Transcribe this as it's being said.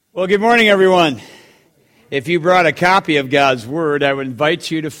Well, good morning, everyone. If you brought a copy of God's Word, I would invite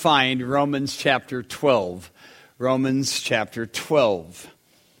you to find Romans chapter 12. Romans chapter 12.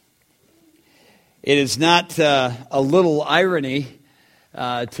 It is not a little irony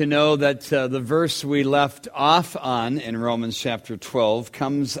to know that the verse we left off on in Romans chapter 12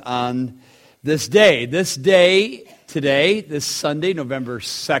 comes on this day. This day, today, this Sunday, November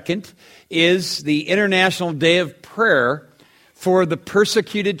 2nd, is the International Day of Prayer for the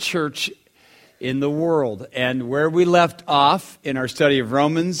persecuted church in the world. And where we left off in our study of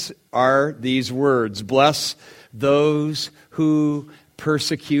Romans are these words: bless those who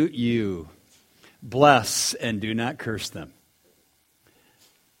persecute you. Bless and do not curse them.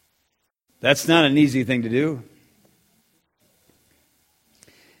 That's not an easy thing to do.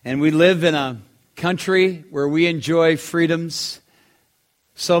 And we live in a country where we enjoy freedoms,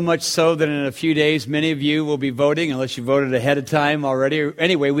 so much so that in a few days, many of you will be voting, unless you voted ahead of time already.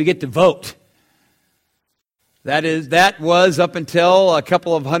 Anyway, we get to vote. That was, up until a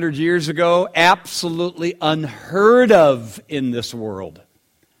couple of hundred years ago, absolutely unheard of in this world.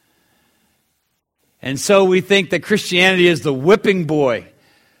 And so we think that Christianity is the whipping boy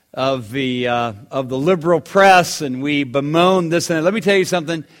of the liberal press, and we bemoan this and that. Let me tell you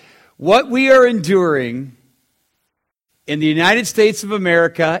something. What we are enduring in the United States of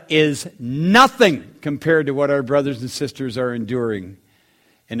America is nothing compared to what our brothers and sisters are enduring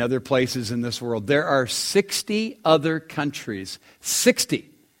in other places in this world. There are 60 other countries, 60,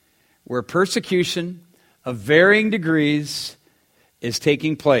 where persecution of varying degrees is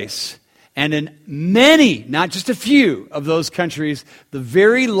taking place. And in many, not just a few of those countries, the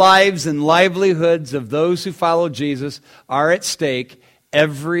very lives and livelihoods of those who follow Jesus are at stake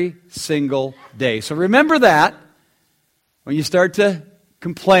every single day. So remember that when you start to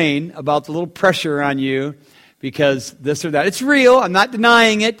complain about the little pressure on you because this or that. It's real, I'm not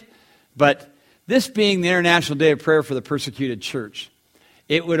denying it, but this being the International Day of Prayer for the persecuted church,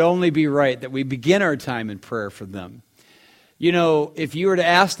 it would only be right that we begin our time in prayer for them. You know, if you were to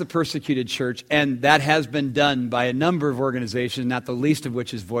ask the persecuted church, and that has been done by a number of organizations, not the least of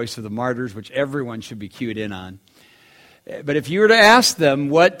which is Voice of the Martyrs, which everyone should be cued in on. But if you were to ask them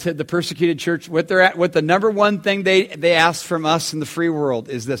what the persecuted church, what the number one thing they ask from us in the free world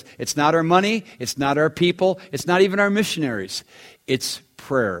is this: it's not our money, it's not our people, it's not even our missionaries. It's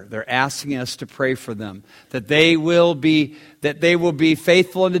prayer. They're asking us to pray for them, that they will be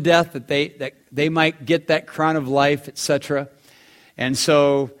faithful unto death, that they might get that crown of life, etc. And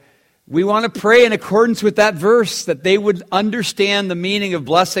so we want to pray in accordance with that verse, that they would understand the meaning of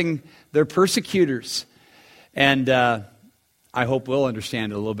blessing their persecutors. And I hope we'll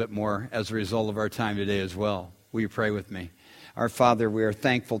understand it a little bit more as a result of our time today as well. Will you pray with me? Our Father, we are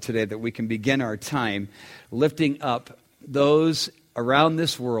thankful today that we can begin our time lifting up those around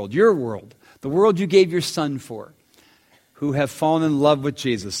this world, your world, the world you gave your Son for, who have fallen in love with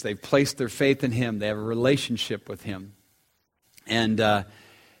Jesus. They've placed their faith in Him. They have a relationship with Him. And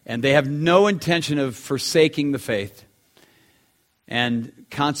they have no intention of forsaking the faith. And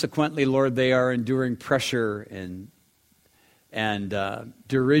consequently, Lord, they are enduring pressure and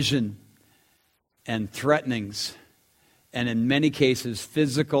derision and threatenings, and in many cases,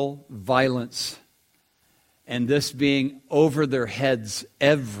 physical violence, and this being over their heads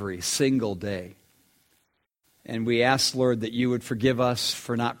every single day. And we ask, Lord, that you would forgive us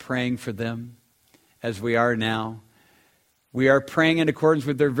for not praying for them as we are now. We are praying in accordance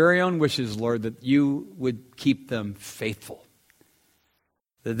with their very own wishes, Lord, that you would keep them faithful.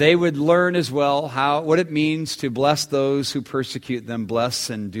 That they would learn as well what it means to bless those who persecute them, bless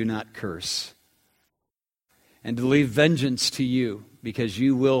and do not curse. And to leave vengeance to you, because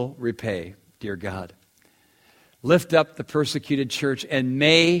you will repay, dear God. Lift up the persecuted church, and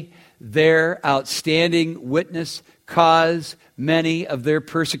may their outstanding witness cause many of their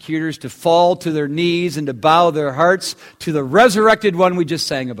persecutors to fall to their knees and to bow their hearts to the resurrected one we just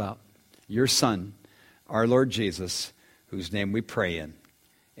sang about, your Son, our Lord Jesus, whose name we pray in.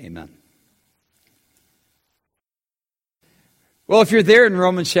 Amen. Well, if you're there in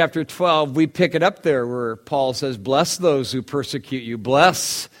Romans chapter 12, we pick it up there where Paul says, bless those who persecute you.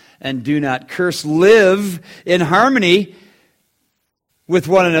 Bless and do not curse. Live in harmony with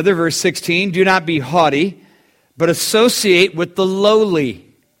one another. Verse 16, do not be haughty, but associate with the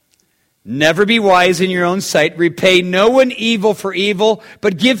lowly. Never be wise in your own sight. Repay no one evil for evil,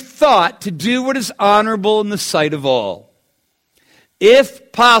 but give thought to do what is honorable in the sight of all.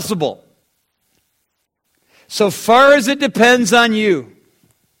 If possible, so far as it depends on you,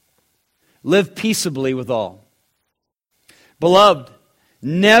 live peaceably with all. Beloved,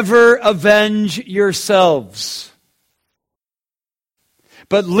 never avenge yourselves,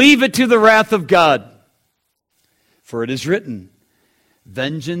 but leave it to the wrath of God. For it is written,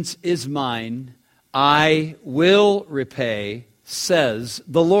 vengeance is mine, I will repay, says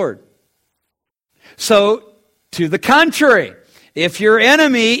the Lord. So, to the contrary, if your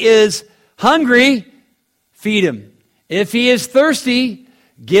enemy is hungry, feed him. If he is thirsty,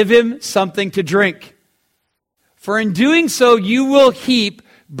 give him something to drink. For in doing so, you will heap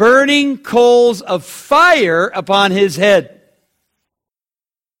burning coals of fire upon his head.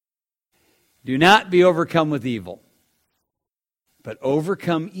 Do not be overcome with evil, but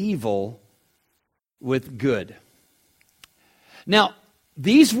overcome evil with good. Now,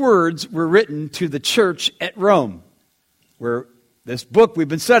 these words were written to the church at Rome, where this book we've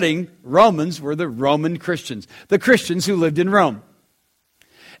been studying, Romans, were the Roman Christians, the Christians who lived in Rome.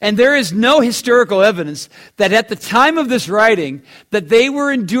 And there is no historical evidence that at the time of this writing that they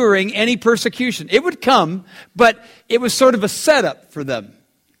were enduring any persecution. It would come, but it was sort of a setup for them.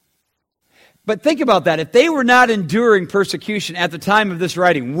 But think about that. If they were not enduring persecution at the time of this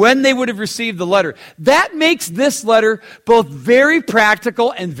writing, when they would have received the letter, that makes this letter both very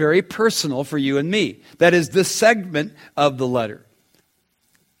practical and very personal for you and me. That is this segment of the letter.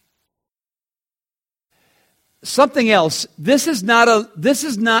 Something else, this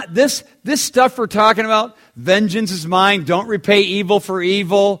stuff we're talking about, vengeance is mine, don't repay evil for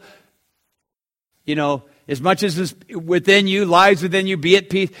evil, as much as is within you, lies within you, be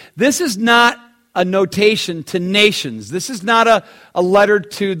at peace. This is not a notation to nations. This is not a letter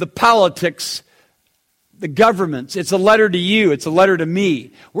to the politics, the governments. It's a letter to you. It's a letter to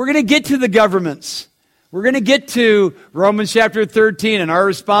me. We're going to get to the governments. We're going to get to Romans chapter 13 and our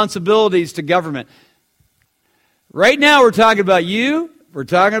responsibilities to government. Right now we're talking about you, we're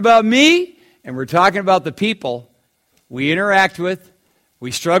talking about me, and we're talking about the people we interact with,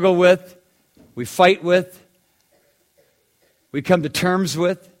 we struggle with, we fight with, we come to terms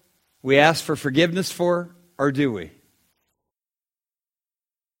with, we ask for forgiveness for, or do we?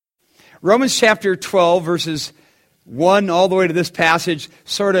 Romans chapter 12, verses 1 all the way to this passage,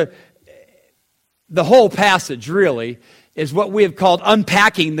 the whole passage really, is what we have called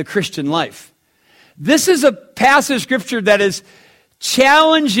unpacking the Christian life. This is a passage of Scripture that is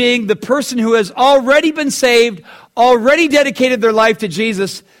challenging the person who has already been saved, already dedicated their life to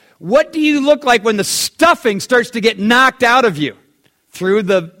Jesus. What do you look like when the stuffing starts to get knocked out of you? Through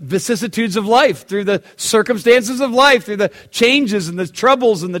the vicissitudes of life, through the circumstances of life, through the changes and the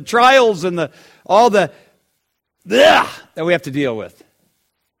troubles and the trials and all the that we have to deal with.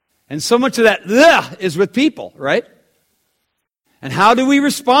 And so much of that is with people, right? And how do we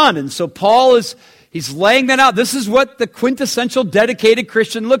respond? And so Paul he's laying that out. This is what the quintessential dedicated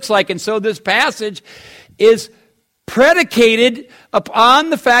Christian looks like. And so this passage is predicated upon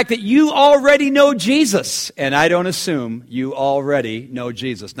the fact that you already know Jesus. And I don't assume you already know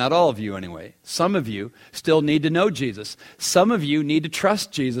Jesus. Not all of you anyway. Some of you still need to know Jesus. Some of you need to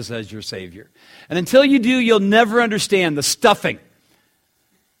trust Jesus as your Savior. And until you do, you'll never understand the stuffing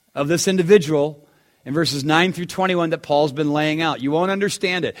of this individual in verses 9 through 21 that Paul's been laying out. You won't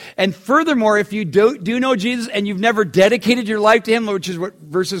understand it. And furthermore, if you do know Jesus and you've never dedicated your life to Him, which is what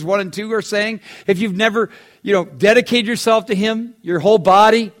verses 1 and 2 are saying, if you've never, dedicated yourself to Him, your whole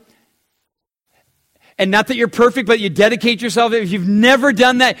body, and not that you're perfect, but you dedicate yourself, if you've never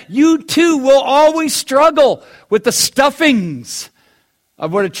done that, you too will always struggle with the stuffings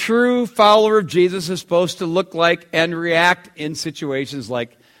of what a true follower of Jesus is supposed to look like and react in situations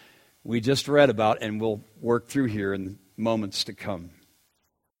like we just read about and we'll work through here in the moments to come.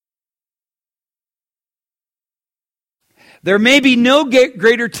 There may be no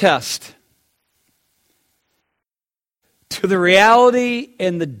greater test to the reality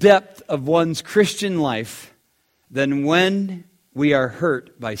and the depth of one's Christian life than when we are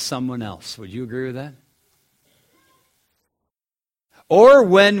hurt by someone else. Would you agree with that? Or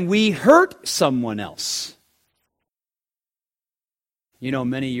when we hurt someone else.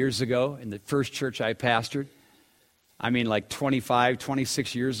 Many years ago, in the first church I pastored, like 25,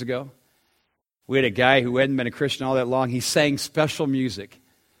 26 years ago, we had a guy who hadn't been a Christian all that long. He sang special music,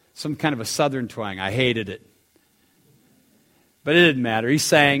 some kind of a southern twang. I hated it. But it didn't matter. He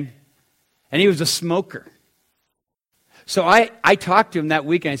sang, and he was a smoker. So I talked to him that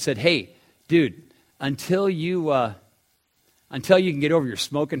week, and I said, hey, dude, until you can get over your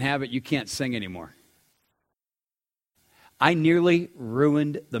smoking habit, you can't sing anymore. I nearly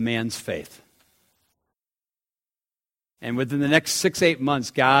ruined the man's faith. And within the next 6-8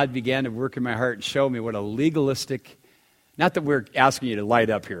 months, God began to work in my heart and show me what a legalistic, not that we're asking you to light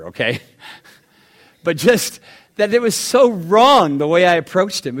up here, okay? But just that it was so wrong the way I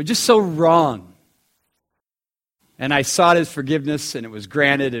approached him. It was just so wrong. And I sought his forgiveness, and it was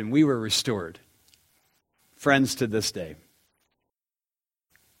granted, and we were restored. Friends to this day.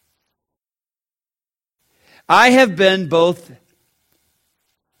 I have been both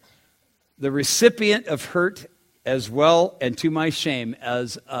the recipient of hurt as well, and to my shame,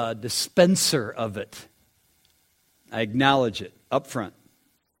 as a dispenser of it. I acknowledge it up front.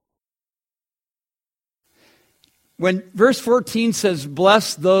 When verse 14 says,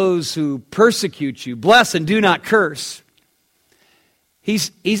 bless those who persecute you, bless and do not curse,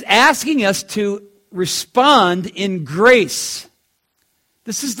 he's asking us to respond in grace.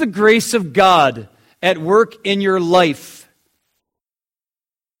 This is the grace of God at work in your life.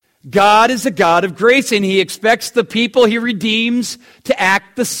 God is a God of grace, and he expects the people he redeems to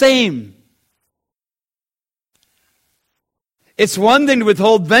act the same. It's one thing to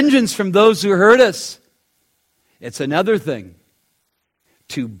withhold vengeance from those who hurt us. It's another thing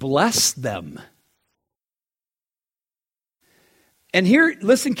to bless them. And here,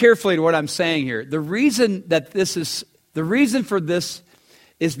 listen carefully to what I'm saying here. The reason for this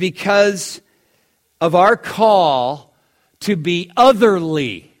is because of our call to be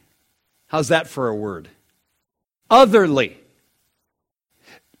otherly. How's that for a word? Otherly.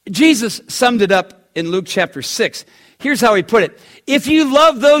 Jesus summed it up in Luke chapter 6. Here's how he put it. If you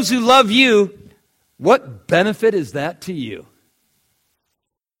love those who love you, what benefit is that to you?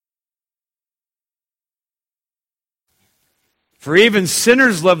 For even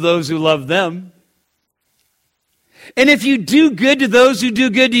sinners love those who love them. And if you do good to those who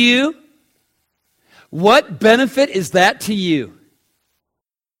do good to you, what benefit is that to you?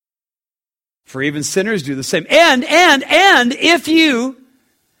 For even sinners do the same. And if you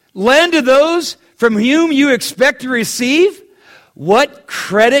lend to those from whom you expect to receive, what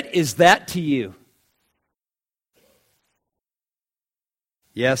credit is that to you?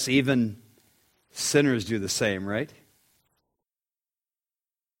 Yes, even sinners do the same, right?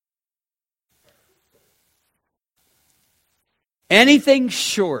 Anything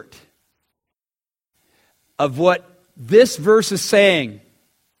short of what this verse is saying,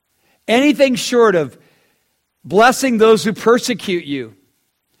 anything short of blessing those who persecute you,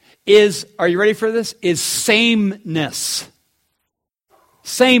 is, are you ready for this? Is sameness.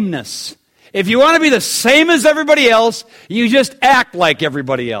 Sameness. If you want to be the same as everybody else, you just act like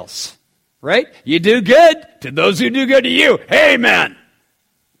everybody else. Right? You do good to those who do good to you. Amen.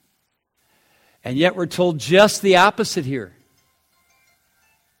 And yet we're told just the opposite here.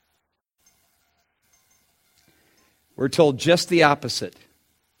 We're told just the opposite.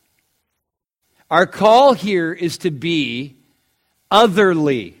 Our call here is to be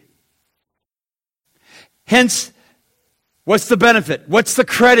otherly. Hence, what's the benefit? What's the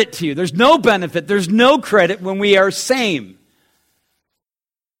credit to you? There's no benefit. There's no credit when we are same.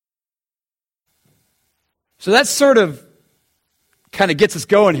 So that sort of kind of gets us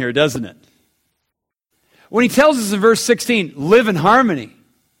going here, doesn't it? When he tells us in verse 16, live in harmony.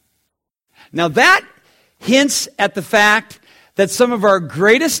 Now that hints at the fact that some of our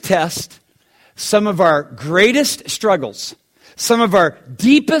greatest tests, some of our greatest struggles, some of our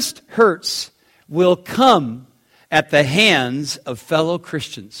deepest hurts will come at the hands of fellow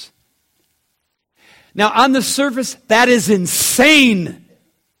Christians. Now, on the surface, that is insane.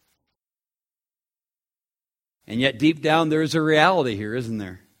 And yet, deep down, there is a reality here, isn't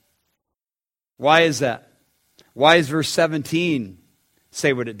there? Why is that? Why does verse 17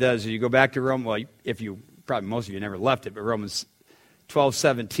 say what it does? You go back to Rome, well, if you, probably most of you never left it, but Romans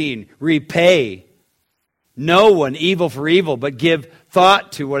 12:17, repay no one evil for evil, but give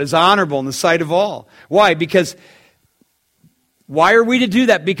thought to what is honorable in the sight of all. Why? Because, why are we to do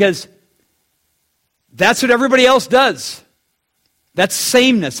that? Because that's what everybody else does. That's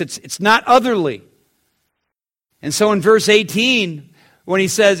sameness. It's not otherly. And so in verse 18, when he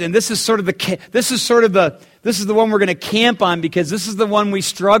says, and this is the one we're going to camp on because this is the one we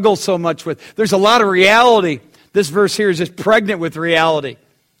struggle so much with. There's a lot of reality. This verse here is just pregnant with reality.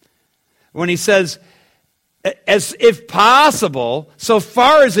 When he says, as if possible, so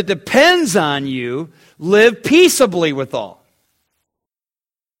far as it depends on you, live peaceably with all.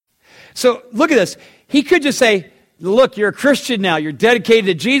 So look at this. He could just say, look, you're a Christian now. You're dedicated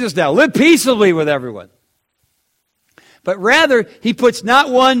to Jesus now. Live peaceably with everyone. But rather, he puts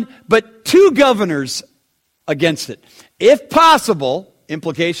not one, but two governors against it. If possible,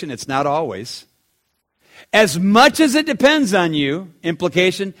 implication, it's not always. As much as it depends on you,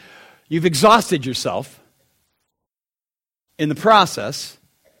 implication, you've exhausted yourself. In the process,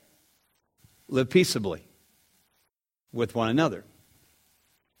 live peaceably with one another.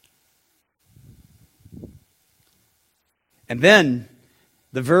 And then,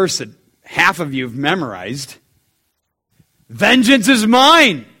 the verse that half of you have memorized, Vengeance is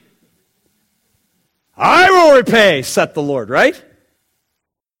mine. I will repay, saith the Lord, right?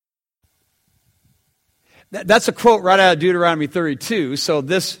 That's a quote right out of Deuteronomy 32. So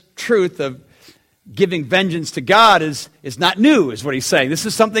this truth of giving vengeance to God is not new, is what he's saying. This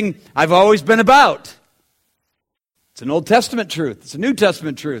is something I've always been about. It's an Old Testament truth. It's a New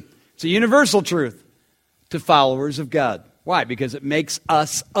Testament truth. It's a universal truth to followers of God. Why? Because it makes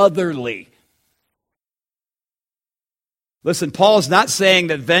us otherly. Listen, Paul's not saying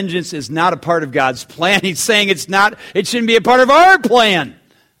that vengeance is not a part of God's plan. He's saying it shouldn't be a part of our plan.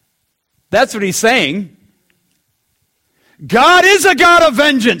 That's what he's saying. God is a God of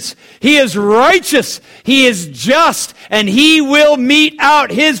vengeance. He is righteous. He is just. And He will mete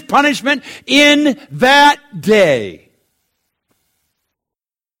out His punishment in that day.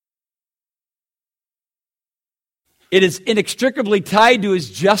 It is inextricably tied to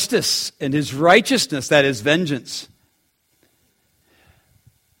His justice and His righteousness, that is vengeance.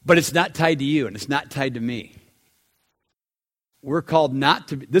 But it's not tied to you and it's not tied to me. We're called not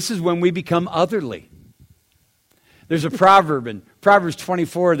to be. This is when we become otherly. There's a proverb in Proverbs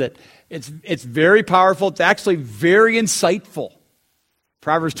 24 that it's very powerful. It's actually very insightful.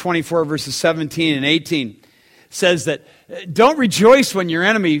 Proverbs 24 verses 17 and 18 says that don't rejoice when your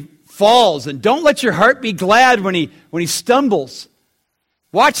enemy falls, and don't let your heart be glad when he stumbles.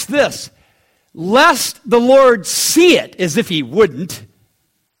 Watch this. Lest the Lord see it, as if He wouldn't,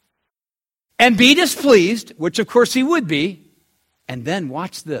 and be displeased, which of course He would be, and then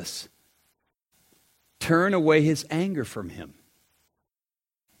watch this. Turn away His anger from him.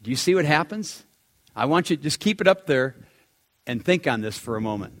 Do you see what happens? I want you to just keep it up there and think on this for a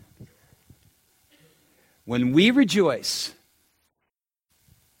moment. When we rejoice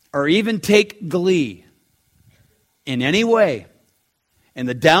or even take glee in any way in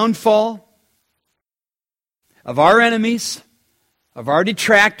the downfall of our enemies, of our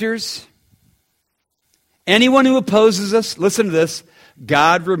detractors, anyone who opposes us, listen to this,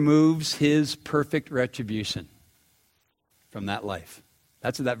 God removes His perfect retribution from that life.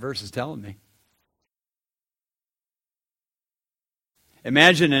 That's what that verse is telling me.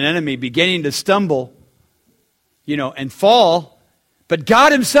 Imagine an enemy beginning to stumble, and fall, but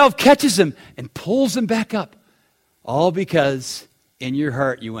God Himself catches him and pulls him back up. All because in your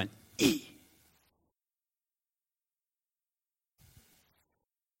heart you went, "E."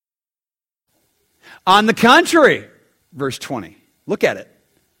 On the contrary, verse 20. Look at it.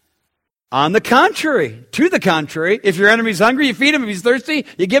 On the contrary, to the contrary, if your enemy's hungry, you feed him. If he's thirsty,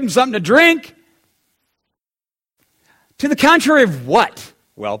 you give him something to drink. To the contrary of what?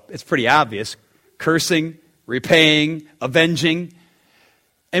 Well, it's pretty obvious. Cursing, repaying, avenging.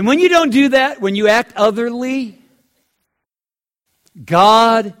 And when you don't do that, when you act otherly,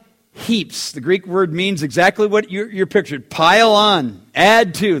 God heaps. The Greek word means exactly what you're pictured. Pile on,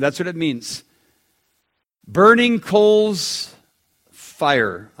 add to. That's what it means. Burning coals,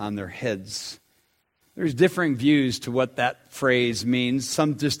 fire on their heads. There's differing views to what that phrase means.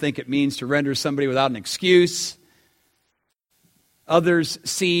 Some just think it means to render somebody without an excuse. Others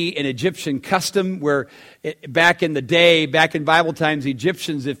see an Egyptian custom where back in the day, back in Bible times,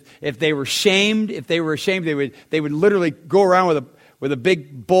 Egyptians, if they were ashamed, they would literally go around with a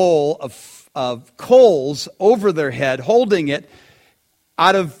big bowl of coals over their head, holding it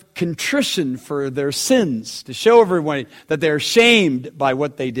out of contrition for their sins, to show everyone that they're shamed by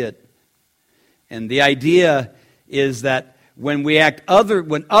what they did. And the idea is that when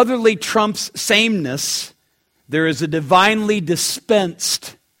otherly trumps sameness, there is a divinely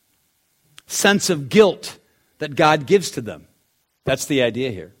dispensed sense of guilt that God gives to them. That's the idea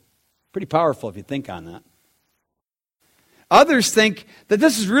here. Pretty powerful if you think on that. Others think that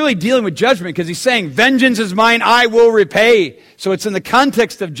this is really dealing with judgment because He's saying, vengeance is mine, I will repay. So it's in the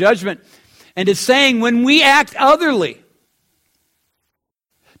context of judgment. And it's saying when we act otherly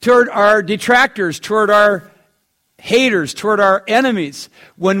toward our detractors, toward our haters, toward our enemies,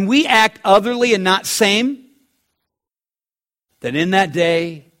 when we act otherly and not same, then in that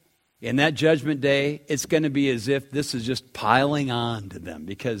day, in that judgment day, it's going to be as if this is just piling on to them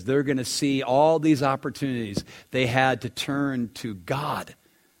because they're going to see all these opportunities they had to turn to God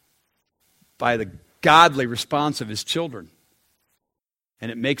by the godly response of His children.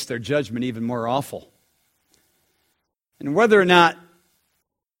 And it makes their judgment even more awful. And whether or not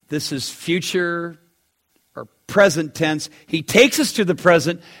this is future or present tense, He takes us to the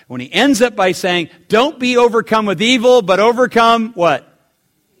present when He ends up by saying, don't be overcome with evil, but overcome what?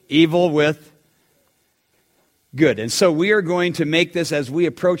 Evil with good. And so we are going to make this, as we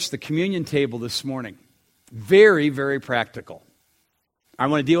approach the communion table this morning, very, very practical. I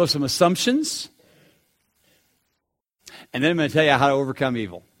want to deal with some assumptions. And then I'm going to tell you how to overcome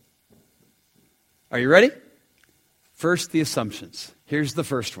evil. Are you ready? First, the assumptions. Here's the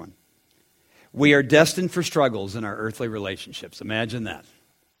first one. We are destined for struggles in our earthly relationships. Imagine that.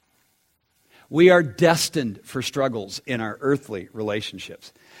 We are destined for struggles in our earthly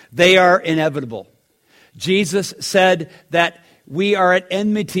relationships. They are inevitable. Jesus said that we are at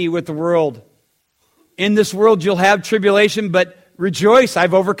enmity with the world. In this world you'll have tribulation, but rejoice,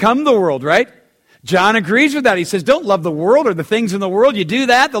 I've overcome the world, right? John agrees with that. He says, don't love the world or the things in the world. You do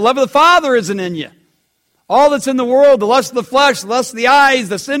that, the love of the Father isn't in you. All that's in the world, the lust of the flesh, the lust of the eyes,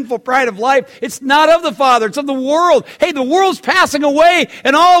 the sinful pride of life, it's not of the Father, it's of the world. Hey, the world's passing away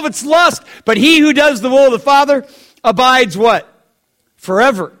and all of its lust, but he who does the will of the Father abides what?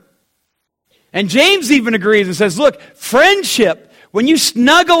 Forever. And James even agrees and says, look, friendship, when you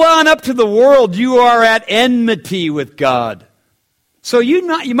snuggle on up to the world, you are at enmity with God. So you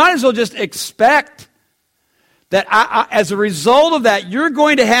might as well just expect that as a result of that, you're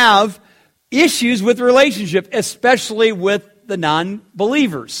going to have issues with relationship, especially with the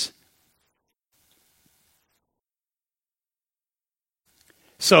non-believers.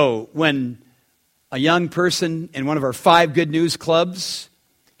 So when a young person in one of our 5 Good News clubs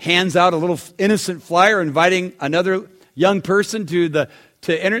hands out a little innocent flyer inviting another young person to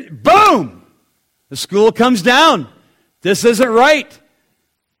enter, boom! The school comes down. This isn't right.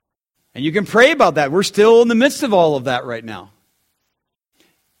 And you can pray about that. We're still in the midst of all of that right now.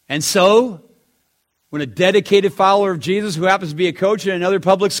 And so, when a dedicated follower of Jesus who happens to be a coach in another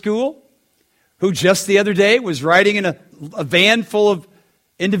public school, who just the other day was riding in a van full of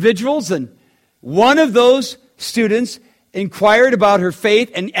individuals, and one of those students inquired about her faith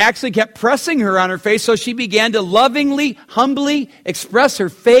and actually kept pressing her on her faith, so she began to lovingly, humbly express her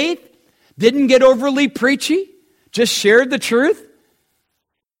faith, didn't get overly preachy, just shared the truth,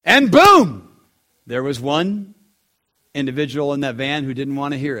 and boom! There was one individual in that van who didn't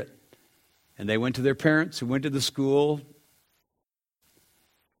want to hear it. And they went to their parents, who went to the school.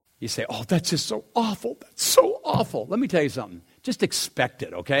 You say, oh, that's just so awful. That's so awful. Let me tell you something. Just expect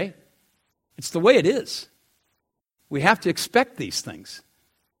it, okay? It's the way it is. We have to expect these things,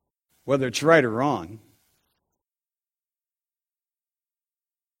 whether it's right or wrong.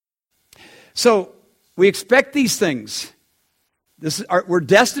 So, we expect these things. We're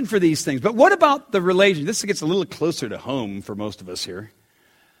destined for these things. But what about the relation? This gets a little closer to home for most of us here.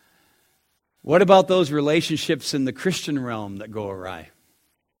 What about those relationships in the Christian realm that go awry?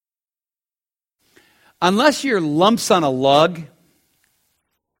 Unless you're lumps on a lug,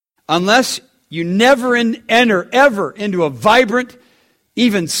 unless you never enter ever into a vibrant,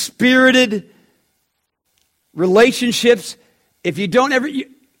 even spirited relationships, if you don't ever...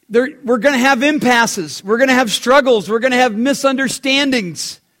 we're going to have impasses. We're going to have struggles. We're going to have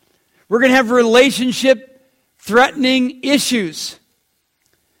misunderstandings. We're going to have relationship-threatening issues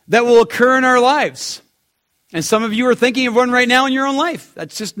that will occur in our lives. And some of you are thinking of one right now in your own life.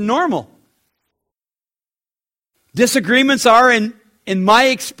 That's just normal. Disagreements are, in my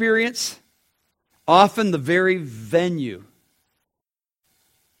experience, often the very venue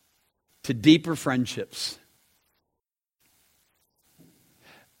to deeper friendships.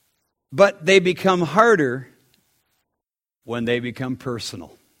 But they become harder when they become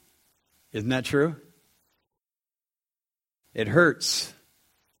personal. Isn't that true? It hurts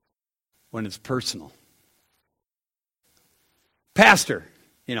when it's personal. Pastor,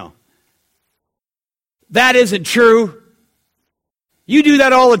 that isn't true. You do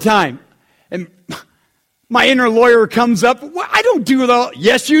that all the time. And my inner lawyer comes up, well, I don't do that.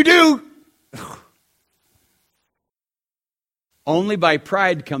 Yes, you do. Only by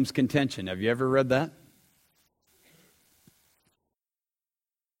pride comes contention. Have you ever read that?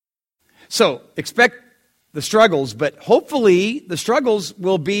 So, expect the struggles, but hopefully the struggles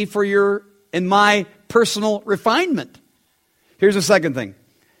will be for your and my personal refinement. Here's the second thing.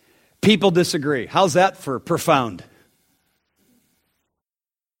 People disagree. How's that for profound?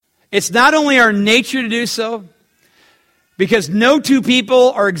 It's not only our nature to do so, because no two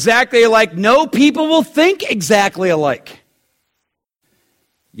people are exactly alike. No people will think exactly alike.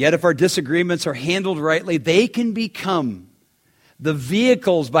 Yet if our disagreements are handled rightly, they can become the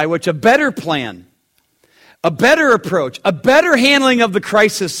vehicles by which a better plan, a better approach, a better handling of the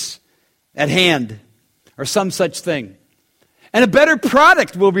crisis at hand, or some such thing. And a better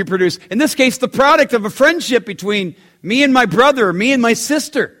product will be produced. In this case, the product of a friendship between me and my brother, or me and my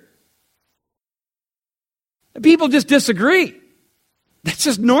sister. People just disagree. That's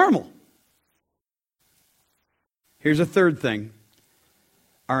just normal. Here's a third thing.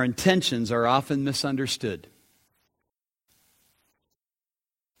 Our intentions are often misunderstood.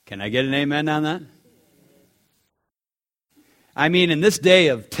 Can I get an amen on that? I mean, in this day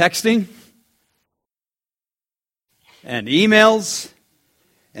of texting and emails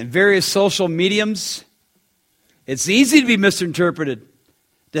and various social mediums, it's easy to be misinterpreted,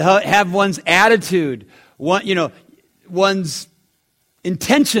 to have one's attitude, one's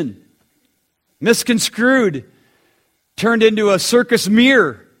intention misconstrued, turned into a circus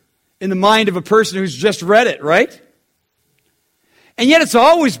mirror in the mind of a person who's just read it, right? And yet it's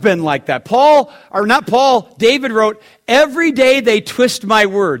always been like that. David wrote, "Every day they twist my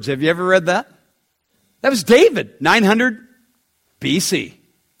words." Have you ever read that? That was David, 900 BC.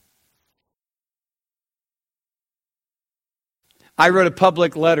 I wrote a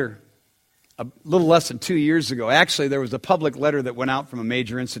public letter a little less than 2 years ago. Actually, there was a public letter that went out from a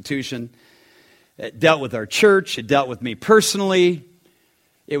major institution. It dealt with our church. It dealt with me personally.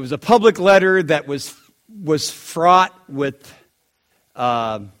 It was a public letter that was fraught with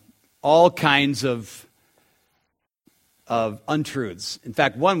all kinds of untruths. In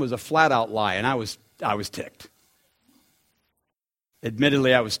fact, one was a flat-out lie, and I was ticked.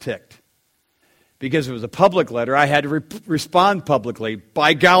 Admittedly, I was ticked. Because it was a public letter, I had to respond publicly.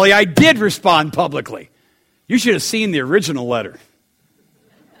 By golly, I did respond publicly. You should have seen the original letter.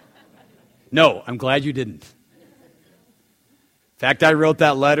 No, I'm glad you didn't. In fact, I wrote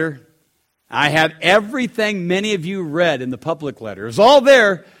that letter. I had everything many of you read in the public letter. It was all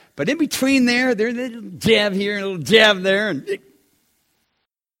there, but in between there's a little jab here and a little jab there. And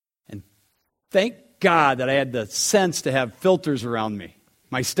thank God that I had the sense to have filters around me.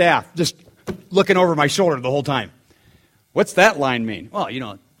 My staff just looking over my shoulder the whole time. What's that line mean? Well,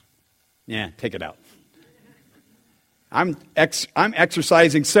 take it out. I'm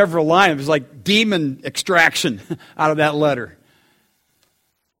exercising several lines. It was like demon extraction out of that letter.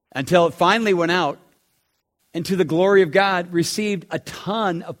 Until it finally went out and to the glory of God received a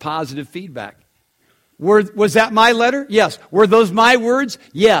ton of positive feedback. Was that my letter? Yes. Were those my words?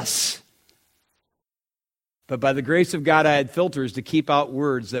 Yes. But by the grace of God, I had filters to keep out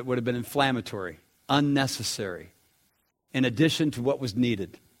words that would have been inflammatory, unnecessary, in addition to what was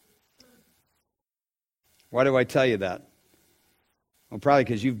needed. Why do I tell you that? Well, probably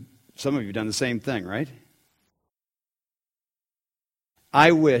because some of you have done the same thing, right?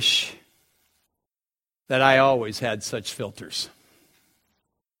 I wish that I always had such filters.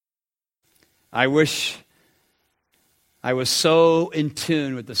 I wish I was so in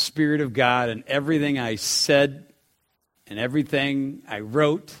tune with the Spirit of God and everything I said and everything I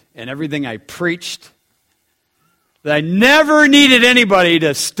wrote and everything I preached that I never needed anybody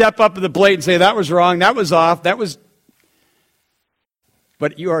to step up to the plate and say, that was wrong, that was off, that was...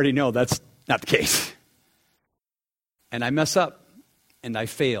 But you already know that's not the case. And I mess up. And I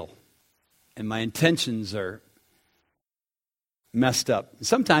fail. And my intentions are messed up.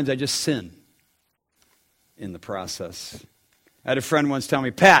 Sometimes I just sin in the process. I had a friend once tell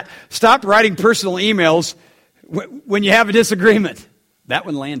me, "Pat, stop writing personal emails when you have a disagreement." That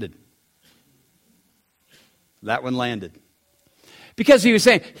one landed. Because he was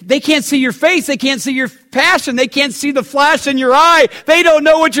saying, they can't see your face, they can't see your passion, they can't see the flash in your eye, they don't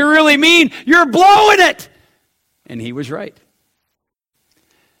know what you really mean, you're blowing it. And he was right.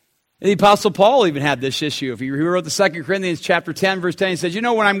 The Apostle Paul even had this issue. If he wrote the 2 Corinthians chapter 10, verse 10, he says,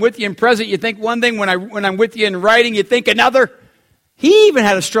 when I'm with you in present, you think one thing. When I'm with you in writing, you think another. He even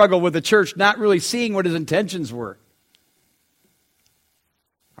had a struggle with the church, not really seeing what his intentions were.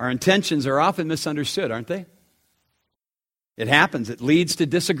 Our intentions are often misunderstood, aren't they? It happens. It leads to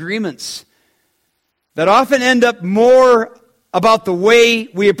disagreements that often end up more about the way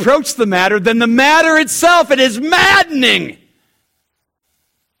we approach the matter than the matter itself. It is maddening.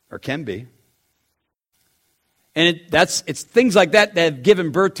 Or can be. And it's things like that that have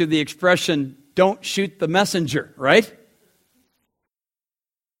given birth to the expression, don't shoot the messenger, right?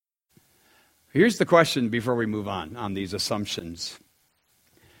 Here's the question before we move on these assumptions.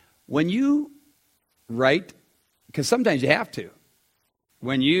 When you write, because sometimes you have to,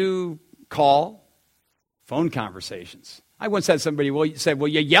 when you call, phone conversations. I once had somebody, you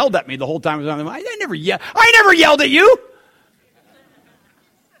yelled at me the whole time I was on the phone. I never yelled at you.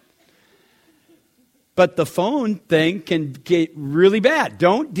 But the phone thing can get really bad.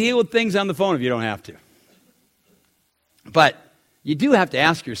 Don't deal with things on the phone if you don't have to. But you do have to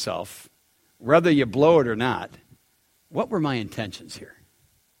ask yourself, whether you blow it or not, what were my intentions here?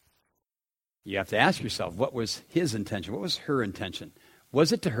 You have to ask yourself, what was his intention? What was her intention?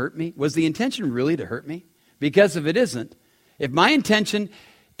 Was it to hurt me? Was the intention really to hurt me? Because if it isn't, if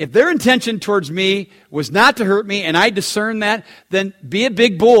their intention towards me was not to hurt me and I discern that, then be a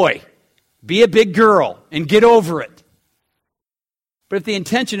big boy. Be a big girl and get over it. But if the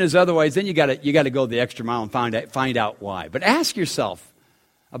intention is otherwise, then you got to go the extra mile and find out why. But ask yourself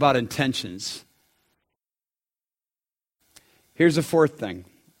about intentions. Here's a fourth thing.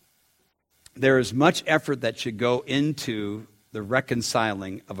 There is much effort that should go into the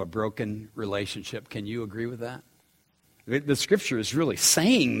reconciling of a broken relationship. Can you agree with that? The Scripture is really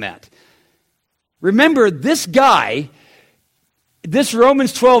saying that. Remember, this guy, this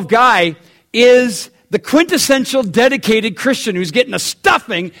Romans 12 guy, is the quintessential dedicated Christian who's getting a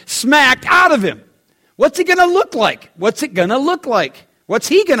stuffing smacked out of him. What's it going to look like? What's it going to look like? What's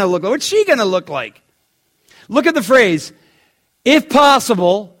he going to look like? What's she going to look like? Look at the phrase, if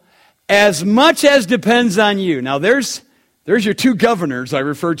possible, as much as depends on you. Now there's your two governors I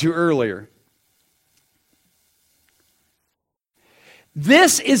referred to earlier.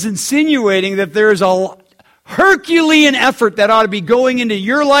 This is insinuating that there is a Herculean effort that ought to be going into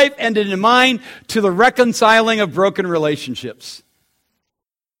your life and into mine to the reconciling of broken relationships.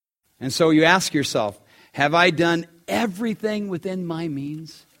 And so you ask yourself, have I done everything within my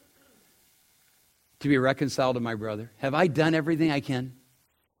means to be reconciled to my brother? Have I done everything I can?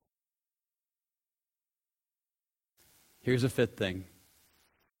 Here's a fifth thing.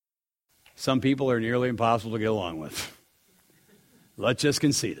 Some people are nearly impossible to get along with. Let's just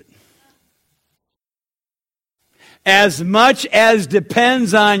concede it. As much as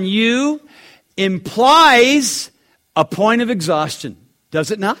depends on you implies a point of exhaustion. Does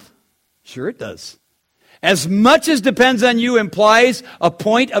it not? Sure it does. As much as depends on you implies a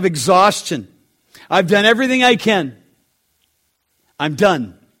point of exhaustion. I've done everything I can. I'm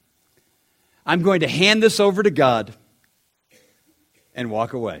done. I'm going to hand this over to God and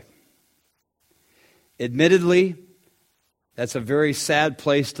walk away. Admittedly, that's a very sad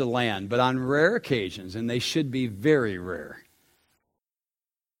place to land, but on rare occasions, and they should be very rare,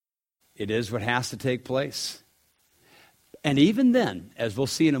 it is what has to take place. And even then, as we'll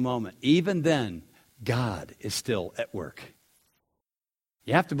see in a moment, even then, God is still at work.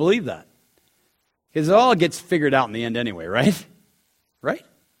 You have to believe that. Because it all gets figured out in the end anyway, right? Right?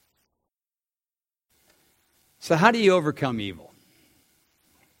 So how do you overcome evil?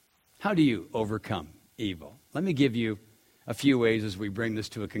 How do you overcome evil? Let me give you a few ways as we bring this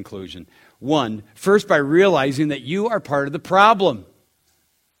to a conclusion. One, first by realizing that you are part of the problem.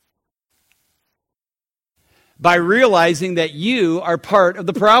 By realizing that you are part of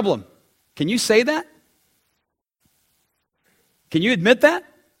the problem. Can you say that? Can you admit that?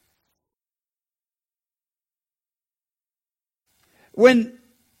 When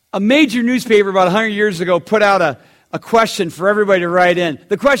a major newspaper about 100 years ago put out a question for everybody to write in,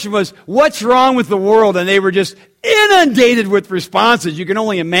 the question was, what's wrong with the world? And they were just inundated with responses you can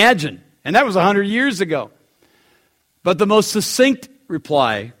only imagine. And that was 100 years ago. But the most succinct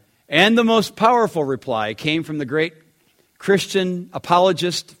reply and the most powerful reply came from the great Christian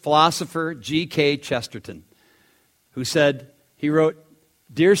apologist, philosopher, G.K. Chesterton, who said, he wrote,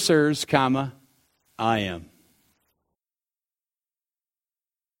 "Dear sirs, comma, I am."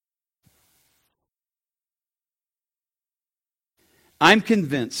 I'm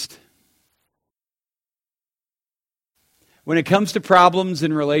convinced when it comes to problems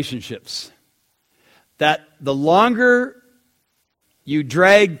in relationships that the longer you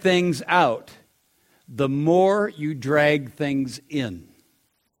drag things out, the more you drag things in.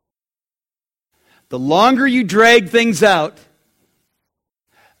 The longer you drag things out,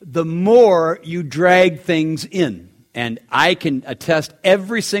 the more you drag things in. And I can attest,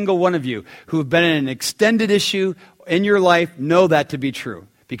 every single one of you who have been in an extended issue in your life know that to be true.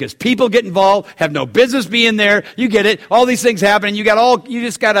 Because people get involved, have no business being there, you get it, all these things happen, and you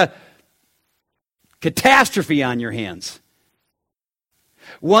just got a catastrophe on your hands.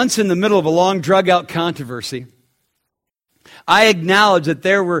 Once in the middle of a long drug-out controversy, I acknowledged that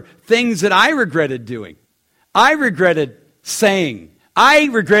there were things that I regretted doing. I regretted saying. I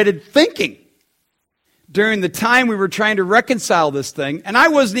regretted thinking during the time we were trying to reconcile this thing, and I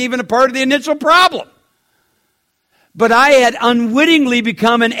wasn't even a part of the initial problem. But I had unwittingly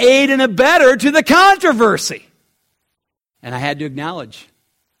become an aid and abettor to the controversy. And I had to acknowledge,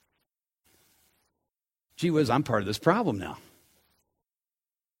 gee whiz, I'm part of this problem now.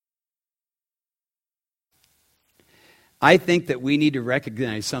 I think that we need to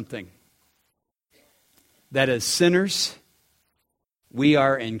recognize something. That as sinners, we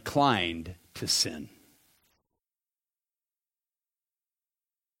are inclined to sin.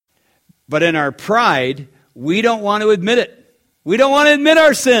 But in our pride, we don't want to admit it. We don't want to admit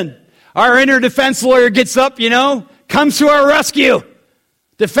our sin. Our inner defense lawyer gets up, comes to our rescue,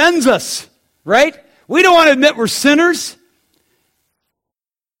 defends us, right? We don't want to admit we're sinners.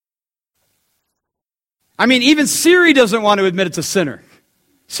 I mean, even Siri doesn't want to admit it's a sinner.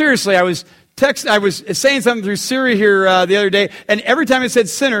 Seriously, I was saying something through Siri here the other day, and every time it said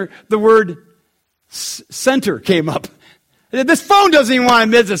sinner, the word center came up. This phone doesn't even want to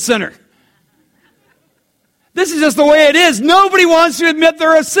admit it's a sinner. This is just the way it is. Nobody wants to admit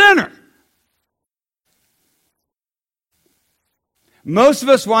they're a sinner. Most of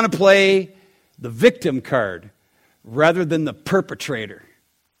us want to play the victim card rather than the perpetrator.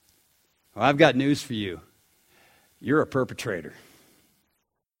 Well, I've got news for you. You're a perpetrator.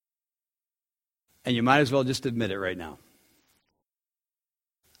 And you might as well just admit it right now.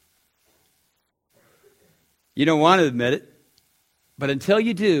 You don't want to admit it, but until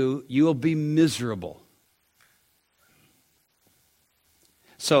you do, you will be miserable.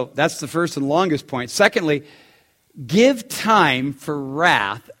 So that's the first and longest point. Secondly, give time for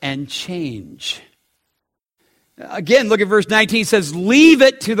wrath and change. Again, look at verse 19. It says, leave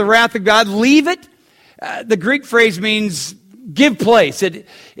it to the wrath of God. Leave it. The Greek phrase means give place. It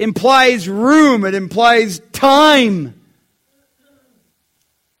implies room. It implies time.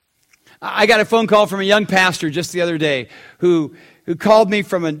 I got a phone call from a young pastor just the other day who called me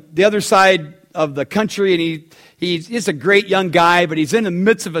from the other side of the country, and he's a great young guy, but he's in the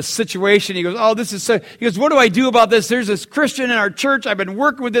midst of a situation. He goes, oh, this is so... He goes, what do I do about this? There's this Christian in our church. I've been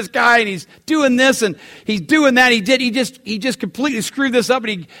working with this guy, and he's doing this, and he's doing that. He just completely screwed this up,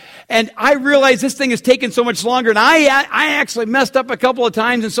 and I realized this thing has taken so much longer, and I actually messed up a couple of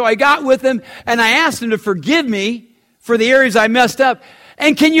times, and so I got with him, and I asked him to forgive me for the areas I messed up.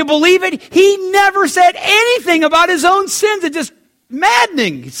 And can you believe it? He never said anything about his own sins. It's just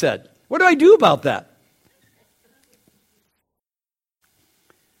maddening, he said. What do I do about that?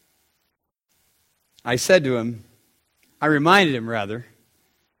 I reminded him,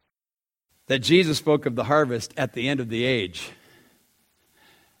 that Jesus spoke of the harvest at the end of the age,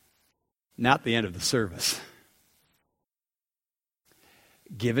 not the end of the service.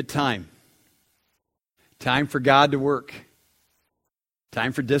 Give it time. Time for God to work.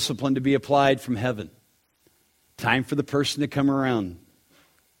 Time for discipline to be applied from heaven. Time for the person to come around.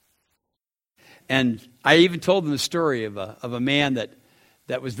 And I even told them the story of a man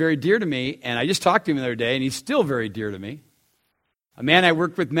that was very dear to me, and I just talked to him the other day, and he's still very dear to me. A man I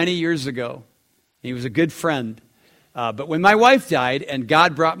worked with many years ago. He was a good friend. But when my wife died, and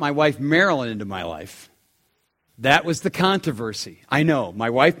God brought my wife Marilyn into my life, that was the controversy. I know, my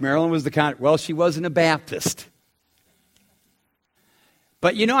wife Marilyn was she wasn't a Baptist.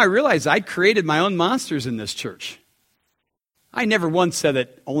 But I realized I'd created my own monsters in this church. I never once said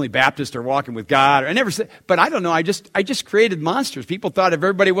that only Baptists are walking with God. I never said, but I don't know. I just created monsters. People thought if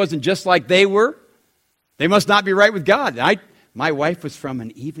everybody wasn't just like they were, they must not be right with God. My wife was from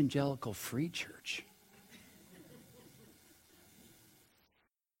an evangelical free church.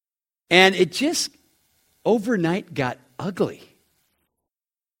 And it just overnight got ugly.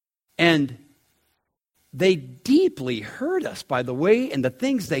 And they deeply hurt us by the way and the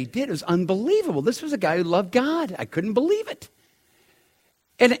things they did. It was unbelievable. This was a guy who loved God. I couldn't believe it.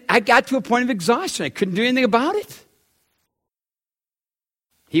 And I got to a point of exhaustion. I couldn't do anything about it.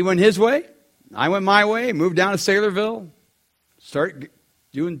 He went his way. I went my way. Moved down to Saylorville. Started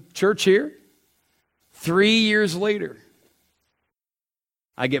doing church here. 3 years later,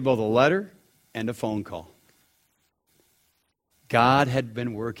 I get both a letter and a phone call. God had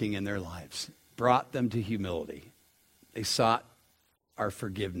been working in their lives. Brought them to humility. They sought our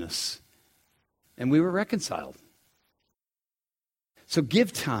forgiveness. And we were reconciled. So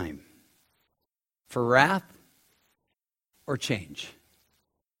give time for wrath or change.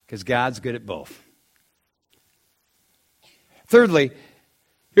 Because God's good at both. Thirdly,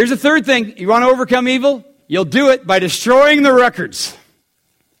 here's a third thing. You want to overcome evil? You'll do it by destroying the records.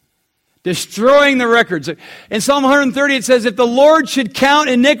 Destroying the records. In Psalm 130 it says, if the Lord should count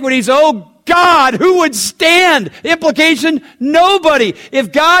iniquities, oh God, who would stand? Implication, nobody.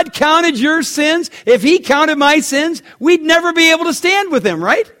 If God counted your sins, if He counted my sins, we'd never be able to stand with Him,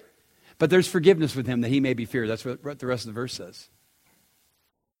 right? But there's forgiveness with Him that He may be feared. That's what the rest of the verse says.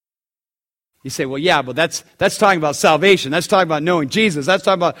 You say, well, yeah, but that's talking about salvation. That's talking about knowing Jesus. That's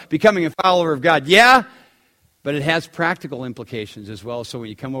talking about becoming a follower of God. Yeah, but it has practical implications as well. So when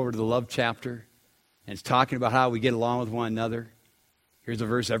you come over to the love chapter, and it's talking about how we get along with one another, here's a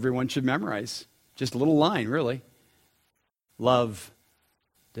verse everyone should memorize. Just a little line, really. Love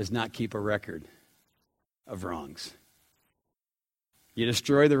does not keep a record of wrongs. You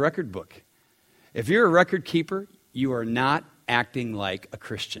destroy the record book. If you're a record keeper, you are not acting like a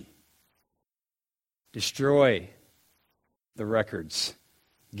Christian. Destroy the records.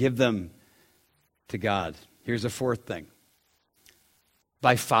 Give them to God. Here's a fourth thing.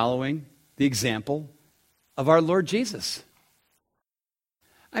 By following the example of our Lord Jesus.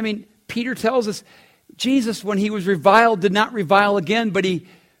 I mean, Peter tells us, Jesus, when he was reviled, did not revile again, but he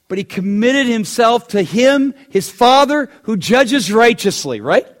committed himself to him, his Father, who judges righteously,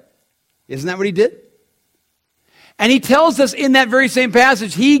 right? Isn't that what he did? And he tells us in that very same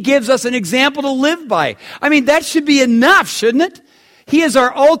passage, he gives us an example to live by. I mean, that should be enough, shouldn't it? He is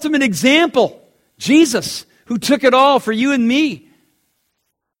our ultimate example. Jesus, who took it all for you and me.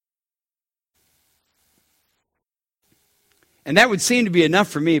 And that would seem to be enough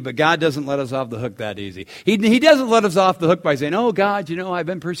for me, but God doesn't let us off the hook that easy. He doesn't let us off the hook by saying, oh, God, I've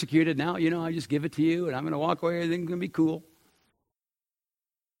been persecuted. Now, I just give it to you, and I'm going to walk away. Everything's going to be cool.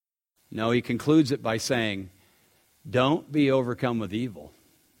 No, he concludes it by saying, don't be overcome with evil,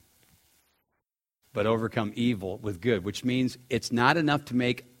 but overcome evil with good, which means it's not enough to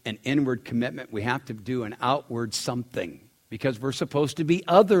make an inward commitment. We have to do an outward something because we're supposed to be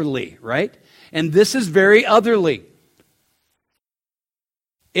otherly, right? And this is very otherly.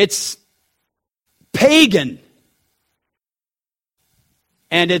 It's pagan.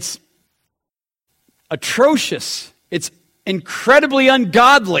 And it's atrocious. It's incredibly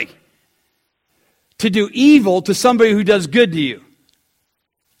ungodly to do evil to somebody who does good to you.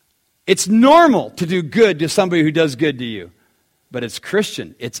 It's normal to do good to somebody who does good to you. But it's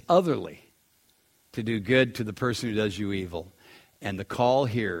Christian. It's otherly to do good to the person who does you evil. And the call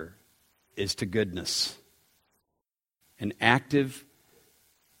here is to goodness. An active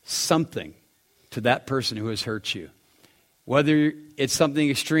something to that person who has hurt you. Whether it's something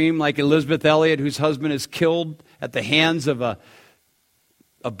extreme like Elizabeth Elliot, whose husband is killed at the hands of a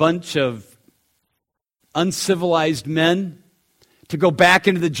bunch of uncivilized men, to go back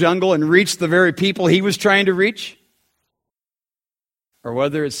into the jungle and reach the very people he was trying to reach. Or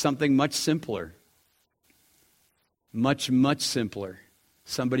whether it's something much simpler. Much, much simpler.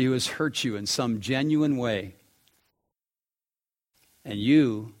 Somebody who has hurt you in some genuine way. And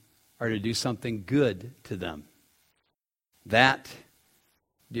you are to do something good to them. That,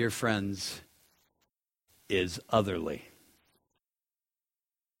 dear friends, is otherly.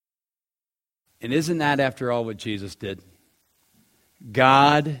 And isn't that, after all, what Jesus did?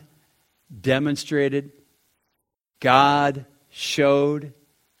 God demonstrated, God showed,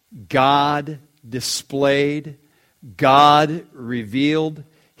 God displayed, God revealed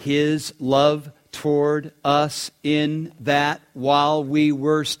his love toward us in that while we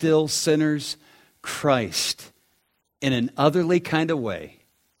were still sinners, Christ, in an otherly kind of way,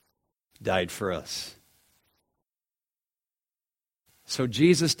 died for us. So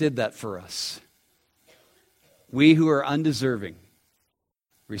Jesus did that for us. We who are undeserving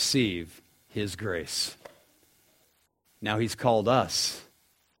receive his grace. Now he's called us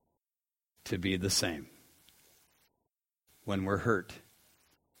to be the same when we're hurt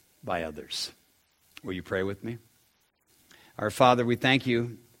by others. Will you pray with me? Our Father, we thank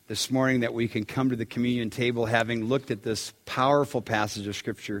you this morning that we can come to the communion table having looked at this powerful passage of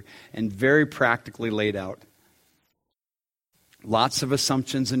Scripture and very practically laid out. Lots of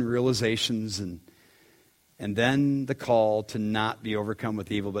assumptions and realizations and then the call to not be overcome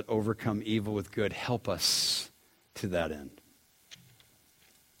with evil, but overcome evil with good. Help us to that end.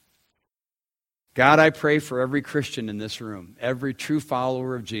 God, I pray for every Christian in this room, every true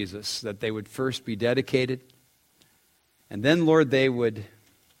follower of Jesus, that they would first be dedicated, and then, Lord, they would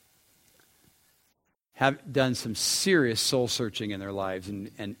have done some serious soul searching in their lives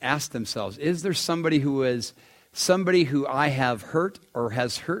and ask themselves, is there somebody who I have hurt or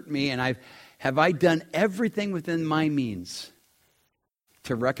has hurt me, and have I done everything within my means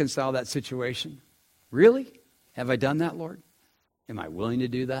to reconcile that situation? Really? Have I done that, Lord? Am I willing to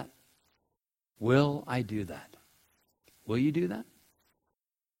do that? Will I do that? Will you do that?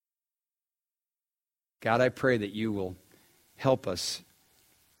 God, I pray that you will help us,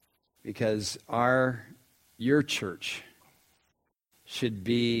 because your church should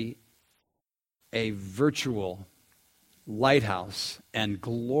be a virtual lighthouse and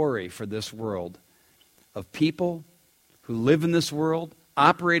glory for this world of people who live in this world,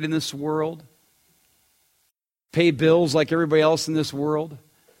 operate in this world, pay bills like everybody else in this world.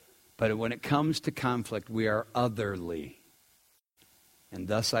 But when it comes to conflict, we are otherly. And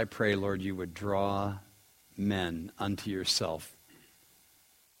thus I pray, Lord, you would draw men unto yourself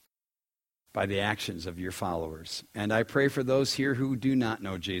by the actions of your followers. And I pray for those here who do not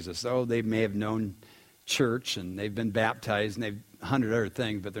know Jesus. Oh, they may have known church and they've been baptized and they've 100 other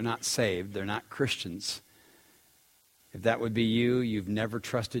things, but they're not saved. They're not Christians. If that would be you, you've never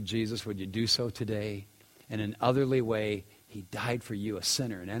trusted Jesus, would you do so today? In an otherly way, he died for you, a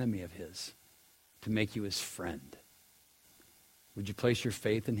sinner, an enemy of his, to make you his friend. Would you place your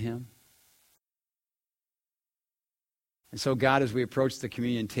faith in him? And so, God, as we approach the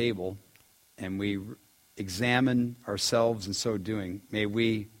communion table and we examine ourselves in so doing, may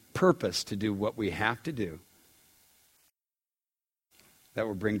we purpose to do what we have to do that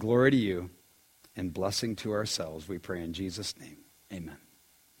will bring glory to you and blessing to ourselves. We pray in Jesus' name. Amen.